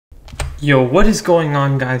Yo, what is going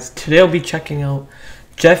on, guys? Today I'll be checking out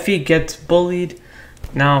Jeffy gets bullied.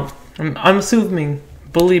 Now, I'm assuming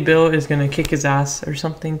Bully Bill is gonna kick his ass or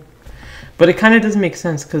something, but it kind of doesn't make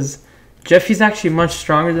sense because Jeffy's actually much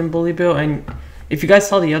stronger than Bully Bill, and if you guys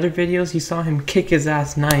saw the other videos, you saw him kick his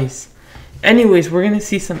ass nice. Anyways, we're gonna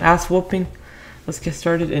see some ass whooping. Let's get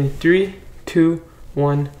started in 3, 2,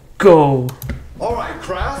 1, go. Alright,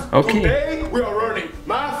 class. Okay. Today we are learning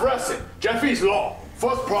math lesson, Jeffy's law.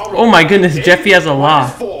 First problem. Oh my goodness, Jeffy has a law.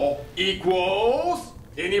 4 equals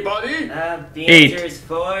anybody? The 8. answer is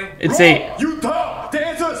 4. It's Wrong. 8. You dumb. The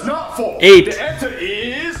answer is not 4. 8. The answer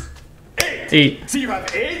is 8. 8. So you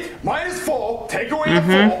have 8 minus 4, take away the 4,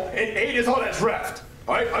 and 8 is all that's left.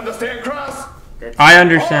 Alright, understand, class? I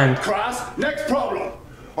understand. Alright, class, next problem.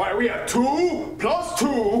 Alright, we have 2 plus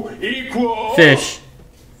 2 equals... Fish.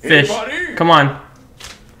 Fish. Anybody? Come on.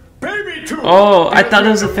 Baby 2. Oh, I thought it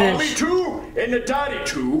was a the mommy fish. 2 and the daddy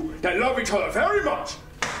 2 that love each other very much.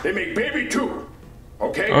 They make baby 2.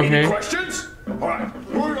 Okay? Any questions? Alright,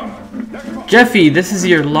 moving on. Next problem. Jeffy, this is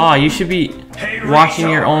your law. You should be watching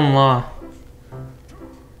your own law.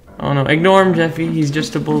 Oh no, ignore him, Jeffy. He's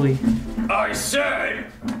just a bully. I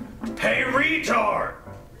said, hey retard!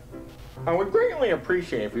 I would greatly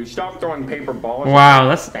appreciate if you stopped throwing paper balls. Wow,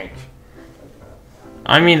 that's... Thanks.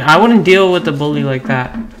 I mean, I wouldn't deal with a bully like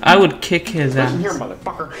that. I would kick his Listen here, ass.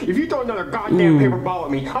 motherfucker. If you throw another goddamn paper ball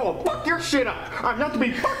at me, I will fuck your shit up. I'm not to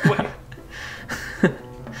be fucked with.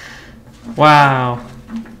 Wow.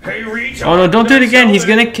 Hey retard! Oh no, don't do it again. He's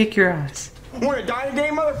gonna kick your ass. Wanna die today,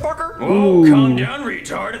 motherfucker? Oh, Ooh. calm down,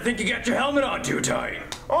 retard. I think you got your helmet on too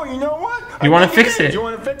tight. Oh, you know what? You wanna fix it? You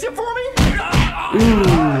wanna fix it for me? Ooh.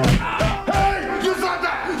 Hey! You said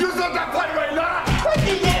that! You said that play right now!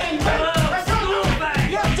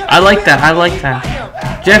 I like that. I like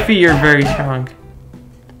that. Jeffy, you're very strong.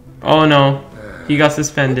 Oh no. He got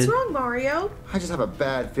suspended. What's wrong, Mario? I just have a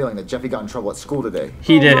bad feeling that Jeffy got in trouble at school today.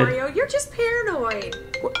 He did. Mario, you're just paranoid.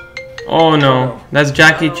 Oh no. That's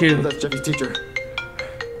Jackie Chu. That's Jeffy's teacher.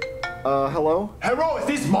 Hello? Hello, is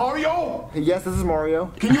this Mario? Yes, this is Mario.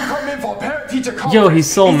 Can you come in for parent-teacher conference? Yo, he's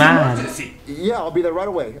so It's mad. emergency. Yeah, I'll be there right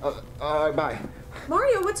away. Bye.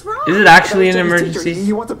 Mario, what's wrong? Is it actually an Jeffy's teacher. emergency?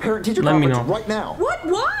 He wants a parent-teacher Let me conference know. right now. What?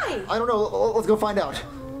 Why? I don't know. Let's go find out.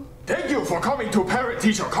 Thank you for coming to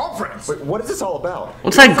parent-teacher conference. Wait, what is this all about?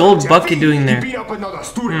 What's that gold Jeffy, bucket doing He there? beat up another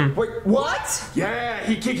student. Wait, What? Yeah,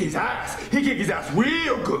 he kicked his ass. He kicked his ass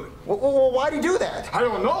real good. why'd he do that? I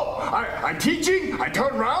don't know. I'm teaching. I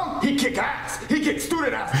turn around. He kick ass. He kick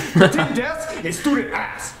student ass. The team desk is student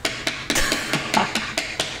ass.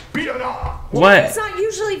 Beat it up. What? It's not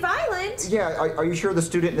usually violent. Yeah, are you sure the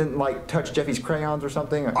student didn't, like, touch Jeffy's crayons or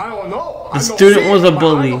something? I don't know. The student was a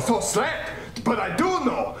bully. So slant. But I do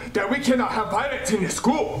know that we cannot have violence in the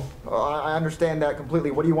school. I understand that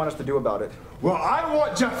completely. What do you want us to do about it? Well, I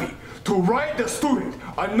want Jeffy to write the student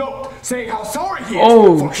a note saying how sorry he is.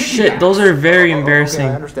 Oh for kicking shit, ass. those are very Okay, I embarrassing.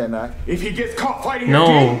 understand that. If he gets caught fighting No.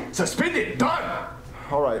 again, suspended, done.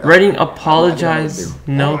 All right. Writing apologize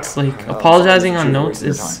notes, like apologizing on notes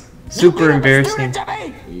is super embarrassing.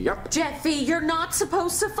 Yep. Jeffy, you're not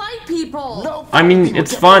supposed to fight people. No. I mean,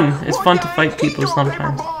 it's fun. It's fun to Well, fight people He threw a paper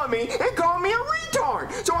sometimes. ball at me and called me a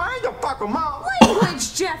retard. So I had to fuck him up.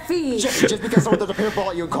 Language, Jeffy. Jeffy, just because someone throws a paper ball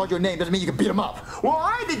at you and calls your name doesn't mean you can beat him up. Well,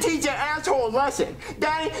 I had to teach that asshole a lesson.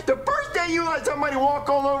 Daddy, the first day you let somebody walk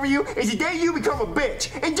all over you is the day you become a bitch.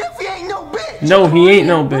 And Jeffy ain't no bitch. No, he ain't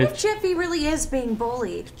no What if bitch. Jeffy really is being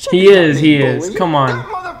bullied? He is. Come That on.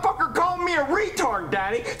 motherfucker called me a retard,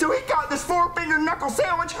 Daddy. So he got this 4-finger knuckle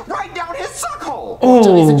sandwich right down his suck hole.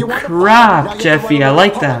 Oh Now you crap, have to Jeffy, run I around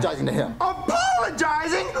like that. apologizing to him.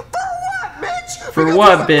 Apologizing for what, bitch? For Because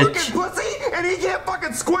what, he's a bitch? fucking pussy and he can't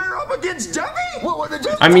fucking square up against Jeffy?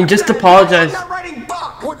 I mean, just apologize. I'm not writing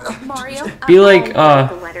fuck. Mario, Be like,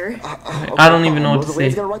 the letter. I don't even know what to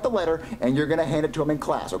Rosalie's say. gonna write the letter, and you're gonna hand it to him in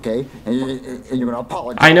class, okay? And you're gonna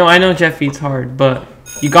apologize. I know, Jeffy, it's hard, but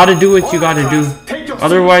you gotta do what you gotta do.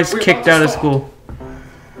 Otherwise, kicked out of school.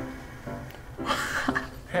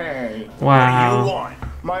 Hey, Wow.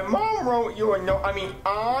 my mom wrote you a note.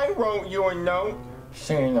 I wrote you a note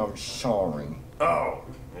saying I'm sorry. Oh,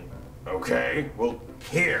 okay. Well,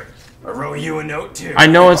 here. I wrote you a note too. I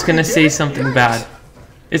know it's gonna say something bad.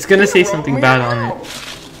 It's gonna say something bad on it.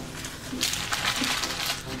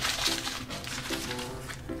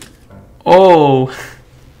 Oh,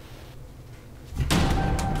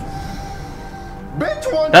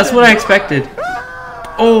 that's what I expected.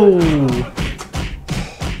 Oh,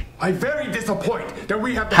 I'm very disappointed that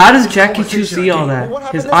we have to how have does this Jackie Chu conversation see all again.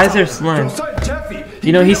 that? His eyes are Your slim. son, Jeffy,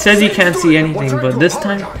 You know, he beat up says he six can't see students. anything, We're trying but to this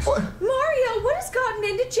time- apologize. Mario, what has gotten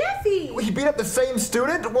into Jeffy? He He beat up the same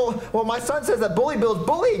student? Well, my son says that Bully Bill's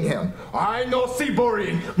bullying him. I no see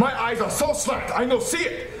bullying. My eyes are so slant. I no see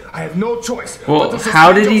it. I have no choice. Well,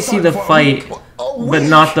 how did he see the fight, but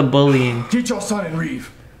not the bullying? Get your son and leave.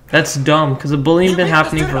 That's dumb, because the bullying been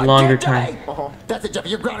happening for a longer time. That's it, Jeffy.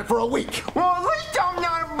 You're grounded for a week. Well, at least I'm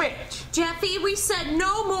not a bitch. Jeffy, we said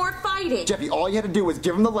no more fighting. Jeffy, all you had to do was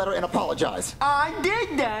give him the letter and apologize. I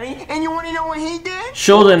did, Daddy. And you want to know what he did?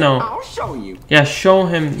 Show the note. I'll show you. Yeah, show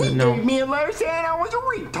him the He note. gave me a letter saying I was a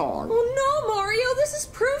retard. Well, no, Mario. This is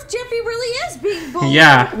proof Jeffy really is being bullied.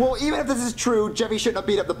 Yeah. Well, even if this is true, Jeffy shouldn't have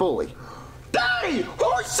beat up the bully. Daddy,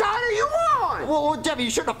 whose side are you on? Well, Jeffy, you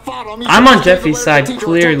shouldn't have fought him. I'm on Jeffy's side,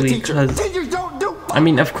 clearly, because... Teachers don't do. I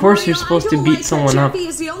mean, of course you're Mario, supposed I to don't beat like someone that up. Jeffy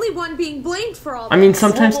is the only one being blamed for all I mean, this.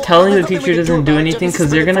 sometimes telling the teacher doesn't do anything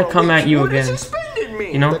because they're gonna come at you Well, they again. suspended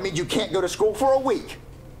me. You know? That means you can't go to school for a week.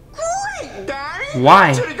 Great, Daddy.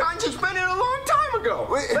 Why? Should have gotten suspended a long time ago.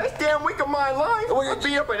 Last damn week of my life. I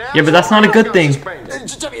beat up an Yeah, but that's not a asshole, good I thing. got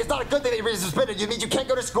suspended. Jeffy, it's not a good thing that you're being suspended. It means you can't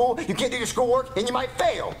go to school, you can't do your schoolwork, and you might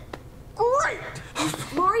fail. Great.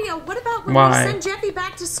 Mario, what about when Why? we send Jeffy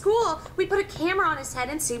back to school? We put a camera on his head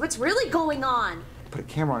and see what's really going on. Put a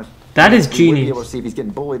camera on his... That is We would be genius. able to see if he's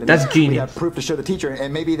getting bullied. And That's we genius. have proof to show the teacher,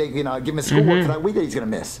 and maybe they can give him his schoolwork for that week that he's gonna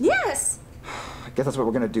miss. Yes. I guess that's what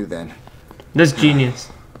we're gonna do then. That's genius.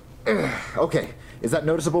 Okay, is that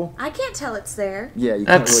noticeable? I can't tell it's there. Yeah, you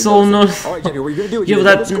That's can't really so notice it. noticeable. All right, Jeffy, what you're gonna do is Yo, you're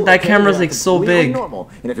gonna go to school, that okay? camera's, You're like, so completely big. normal.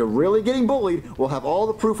 And if you're really getting bullied, we'll have all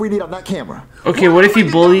the proof we need on that camera. Okay, what if he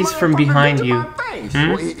bullies from behind you?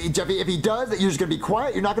 Well, Jeffy, if he does, you're just gonna be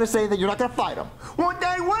quiet. You're not gonna say anything. You're not gonna fight him. Well,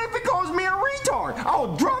 Daddy, what if he calls me a retard?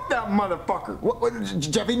 I'll drop that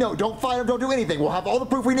motherfucker. Jeffy, no, don't fight him. Don't do anything. We'll have all the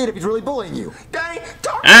proof we need if he's really bullying you. Daddy,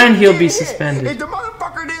 talk And to he'll the be kid. suspended. If the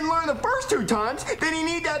motherfucker didn't learn the first 2 times, then he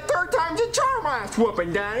need that 3rd time's a charm ass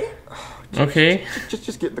whooping, Daddy. Okay.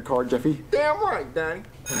 Just get in the car, Jeffy. Damn right, Daddy.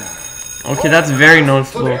 Okay, that's very Today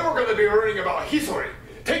noticeable. we're going to be learning about history.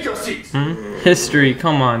 Take your seats. History,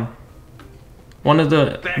 come on. One of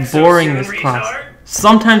the Back so boringest soon, class. retard?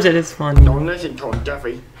 Sometimes it is funny. Don't listen to him,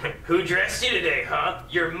 Jeffy. Who dressed you today, huh?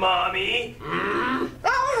 Your mommy?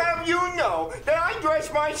 I'll have you know that I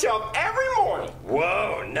dress myself every morning.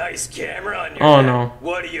 Whoa, nice camera on your Oh, head. no.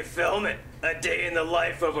 What are you filming? A day in the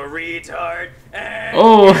life of a retard?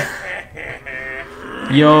 Oh.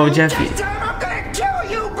 Yo, Jeffy. This time I'm gonna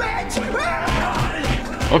kill you,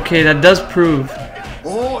 bitch! Okay, that does prove.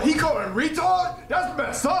 Oh, he called him retard? That's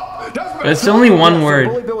messed up. That's messed It's up. only one So word.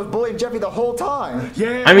 Bully Bill was bullying Jeffy the whole time.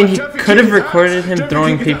 Yeah, I mean, but he Jeffy could have kicked his recorded ass. him Jeffy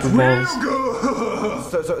throwing kicked his paper ass balls. real good.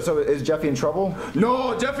 So is Jeffy in trouble?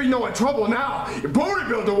 No, Jeffy no in trouble now. Bully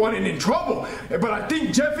Bill the one in trouble. But I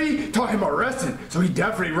think Jeffy taught him a lesson, so he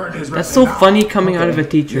definitely learned his That's lesson so now. funny coming out of a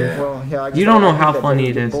teacher. Well, yeah. I guess You don't I know think how that funny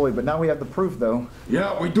Jeffy's it is. bullied, but now we have the proof, though.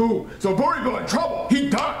 Yeah, we do. So Bully Bill in trouble. He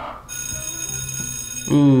done.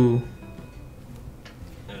 Ooh.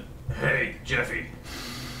 Hey, Jeffy.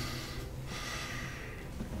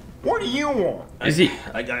 What do you want? Is he?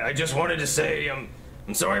 I just wanted to say, I'm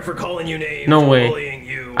sorry for calling you names. No and way. Bullying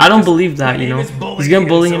you. I don't Just- believe that, my you name know. is Bullied, He's gonna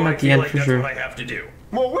bully and him so at I the feel end like for that's sure. what I have to do.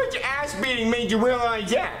 Well, which ass beating made you realize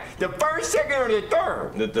that? The 1st, 2nd, or the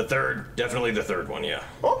 3rd? The third, definitely the third one, yeah.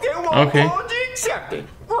 Okay, well, Okay. apology accepted.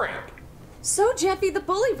 Great. So, Jeffy, the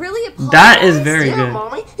bully really apologized? That is very Yeah, good.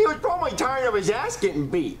 Mommy, he was probably tired of his ass getting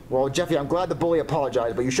beat. Well, Jeffy, I'm glad the bully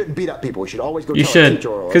apologized, but you shouldn't beat up people. You should always go You tell a should, teacher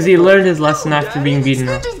or... because he learned his lesson after being beaten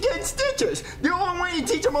up. Stitches get stitches. The only way you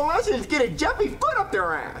teach them a lesson is get a Jeffy foot up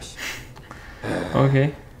their ass.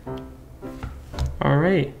 Okay.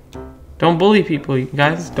 Alright. Don't bully people, you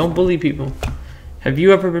guys. Don't bully people. Have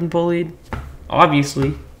you ever been bullied?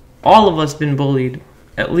 Obviously. All of us been bullied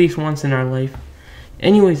at least once in our life.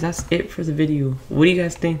 Anyways, that's it for the video. What do you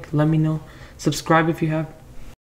guys think? Let me know. Subscribe if you have.